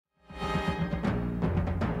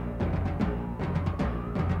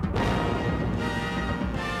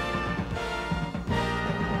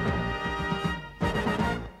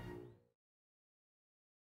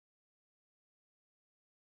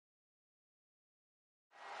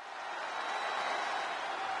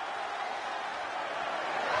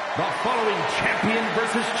The following champion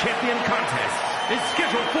versus champion contest is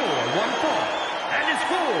scheduled for one fall and is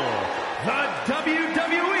for the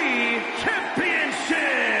WWE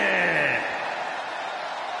Championship.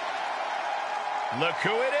 Look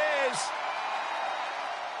who it is.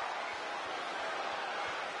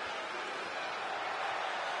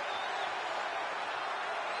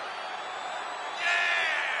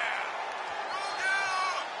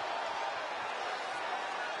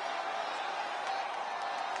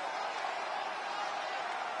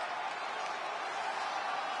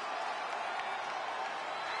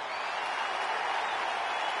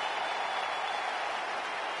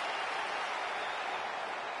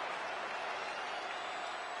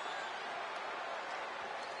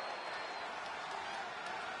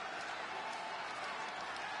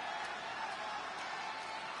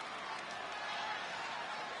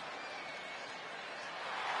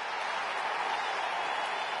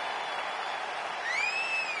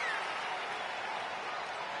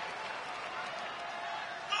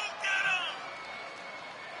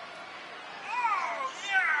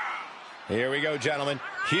 Here we go, gentlemen.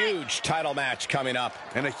 Huge title match coming up.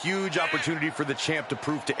 And a huge opportunity for the champ to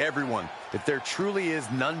prove to everyone that there truly is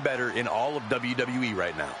none better in all of WWE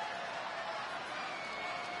right now.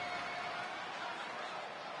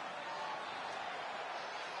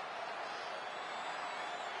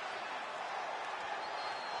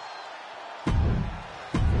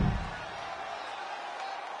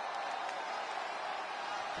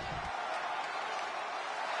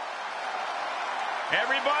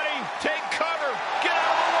 Everybody, take cover. Get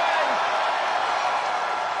out of the way.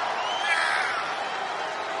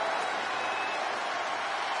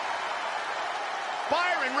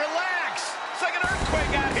 Byron, relax. It's like an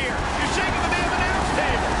earthquake out here. You're shaking the damn announce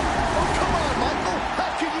table. Oh, come on, Michael.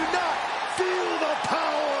 How can you not feel the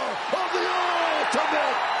power of the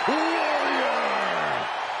Ultimate Warrior?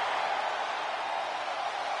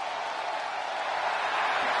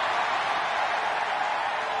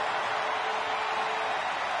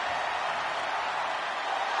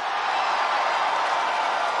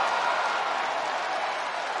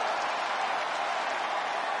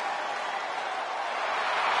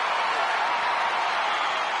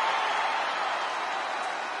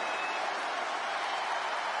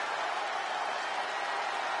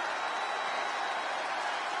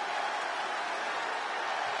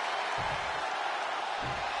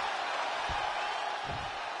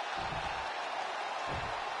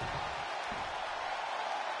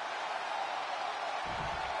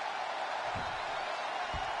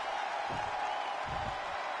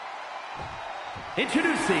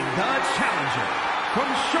 Introducing the challenger from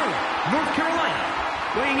Charlotte, North Carolina,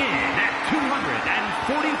 weighing in at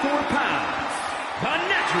 244 pounds, the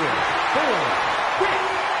Natural Born Rick.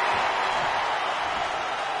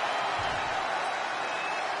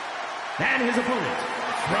 And his opponent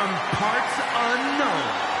from parts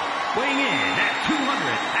unknown, weighing in at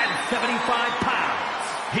 275 pounds,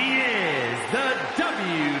 he is the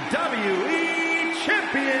WWE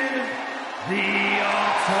Champion, the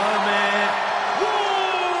Ultimate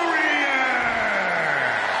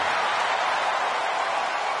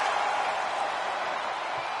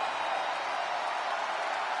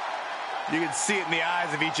You can see it in the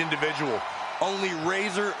eyes of each individual. Only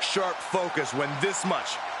razor-sharp focus when this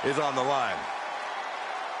much is on the line.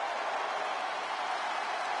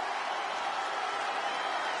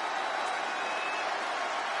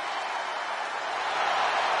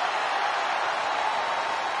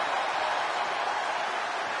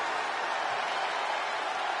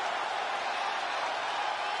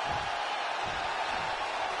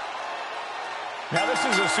 Now, this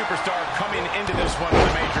is a superstar coming into this one with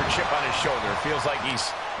a major chip on his shoulder. It feels like he's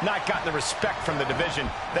not gotten the respect from the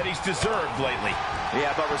division that he's deserved lately.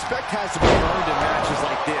 Yeah, but respect has to be earned in matches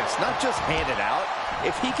like this, not just handed out.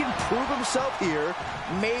 If he can prove himself here,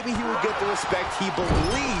 maybe he will get the respect he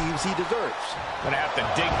believes he deserves. Gonna have to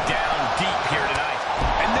dig down deep here tonight.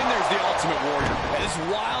 And then there's the Ultimate Warrior. As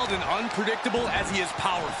wild and unpredictable as he is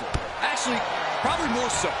powerful. Actually, probably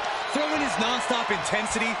more so. Throw in his nonstop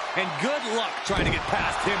intensity, and good luck trying to get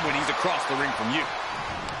past him when he's across the ring from you.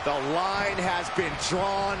 The line has been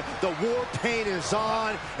drawn, the war paint is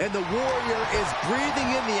on, and the Warrior is breathing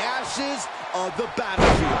in the ashes of the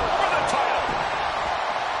battlefield. For the title!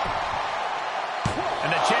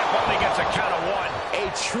 And the champ only gets a count of one. A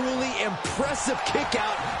truly impressive kick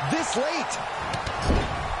out this late.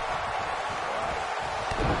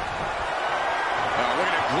 We're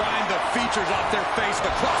going to grind the features off their face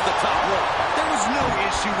across the top rope. There was no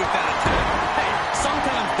issue with that attack. Hey,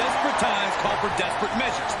 sometimes desperate times call for desperate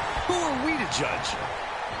measures. Who are we to judge?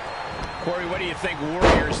 Corey, what do you think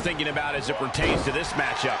Warrior is thinking about as it pertains to this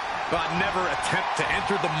matchup? Well, I'd never attempt to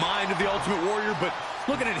enter the mind of the Ultimate Warrior, but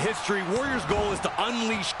looking at history, Warrior's goal is to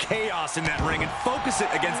unleash chaos in that ring and focus it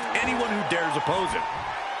against anyone who dares oppose him.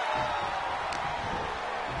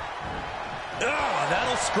 Oh,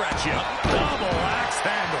 that'll scratch you. Double axe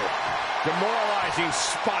handle. Demoralizing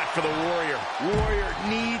spot for the Warrior. Warrior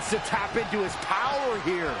needs to tap into his power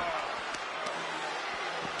here.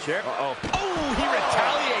 Kick. Uh-oh. Oh, he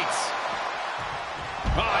retaliates.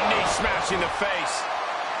 Oh, knee smashing the face.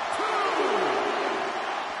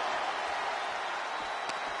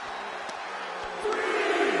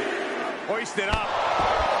 Hoisted up.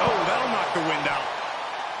 Oh, that'll knock the wind out.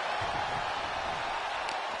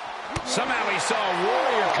 Somehow he saw a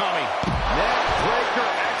Warrior coming. Neck breaker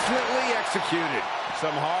excellently executed.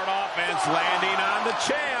 Some hard offense landing on the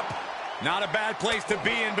champ. Not a bad place to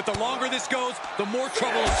be in, but the longer this goes, the more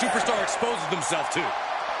trouble a superstar exposes themselves to.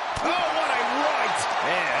 Oh, what a right!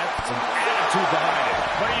 Man, that's some attitude behind it.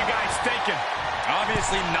 What are you guys thinking?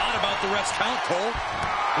 Obviously not about the ref's count, Cole.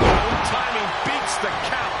 Oh, timing beats the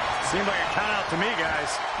count. Seemed like a count out to me,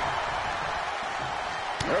 guys.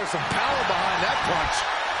 There's some power behind that punch.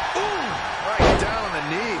 Ooh, right down on the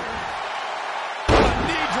knee. A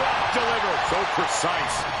knee drop delivered. So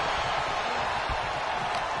precise.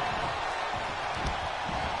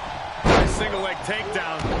 Nice single leg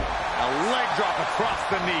takedown. A leg drop across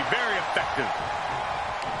the knee. Very effective.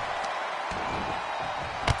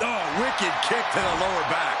 Oh, wicked kick to the lower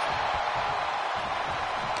back.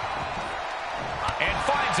 And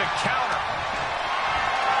finds a counter.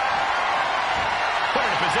 Put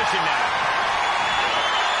in a position now.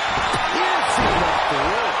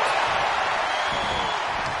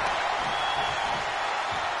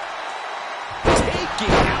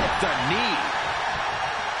 Taking out the knee.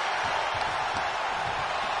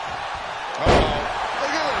 Uh-oh.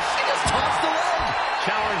 Look at this. She just tossed the leg.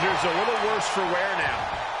 Challenger's a little worse for wear now.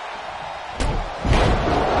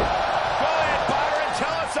 Go ahead, Byron.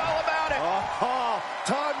 Tell us all about it.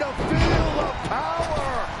 Time to feel the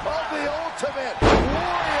power of the Ultimate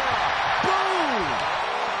Warrior. Boom.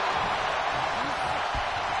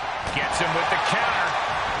 Gets him with the counter.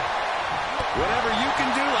 Whatever you can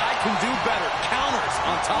do, I can do better. Counters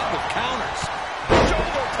on top of counters.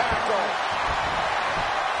 Shoulder tackle.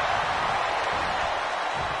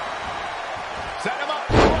 Set him up.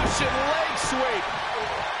 Russian leg sweep.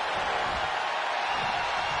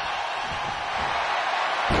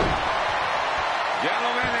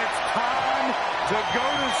 Gentlemen, it's time to go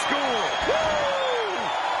to school. Woo!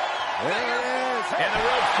 There it is. And the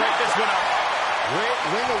ropes break this one up. Great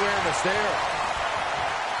ring awareness there.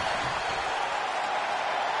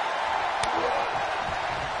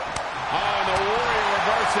 Oh, and the Warrior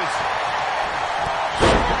reverses.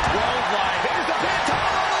 Clothesline. Here's the pin. Time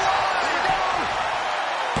on the line.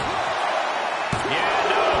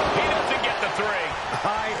 Yeah, no, he doesn't get the three.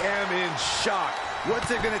 I am in shock.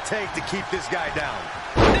 What's it going to take to keep this guy down?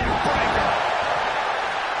 Neckbreaker.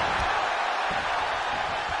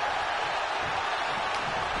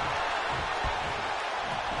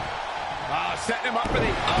 Setting him up for the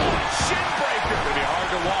shin breaker. It'll be hard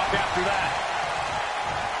to walk after that.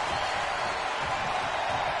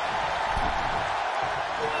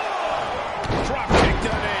 Drop kick to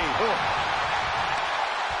the knee.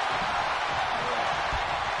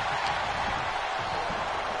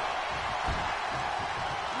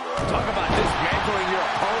 Talk about dismantling your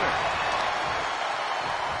opponent.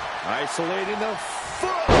 Isolating the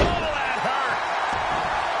foot. Oh, that hurt.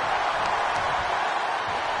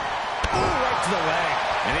 To the leg.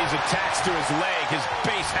 And he's attached to his leg. His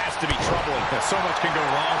base has to be troubling. So much can go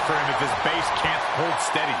wrong for him if his base can't hold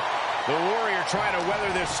steady. The Warrior trying to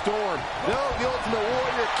weather this storm. No, the Ultimate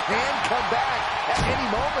Warrior can come back at any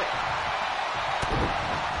moment.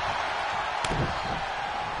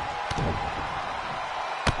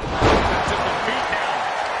 That's just the feet now.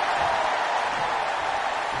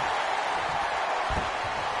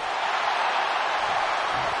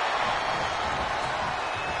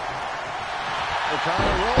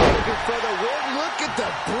 O'Connor roll looking for the win. Look at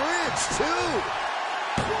the bridge, too.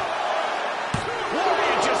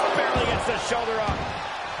 Warrior just barely gets the shoulder up.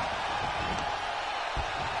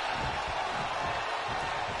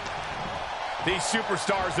 These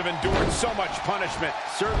superstars have endured so much punishment.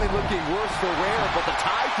 Certainly looking worse for wear, but the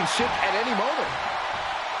tide can shift at any moment.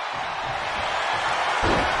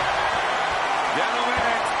 Gentlemen,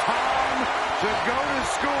 it's time to go to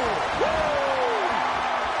school. Woo!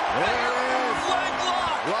 There it is. Leg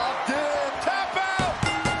lock. Locked in. Tap out.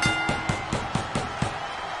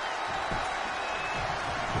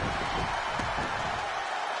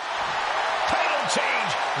 Title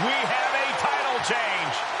change We have a title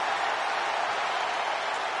change.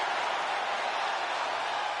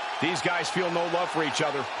 These guys feel no love for each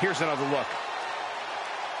other. Here's another look.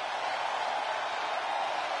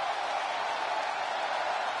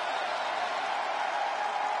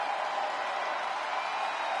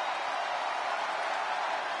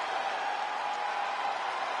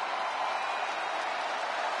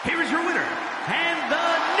 Here is your winner, and the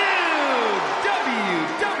new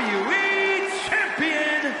WWE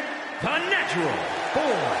Champion, the Natural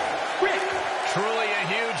Born Rick. Truly a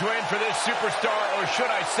huge win for this superstar, or should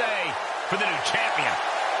I say, for the new champion.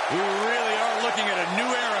 We really are looking at a new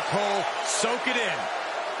era, Cole. Soak it in.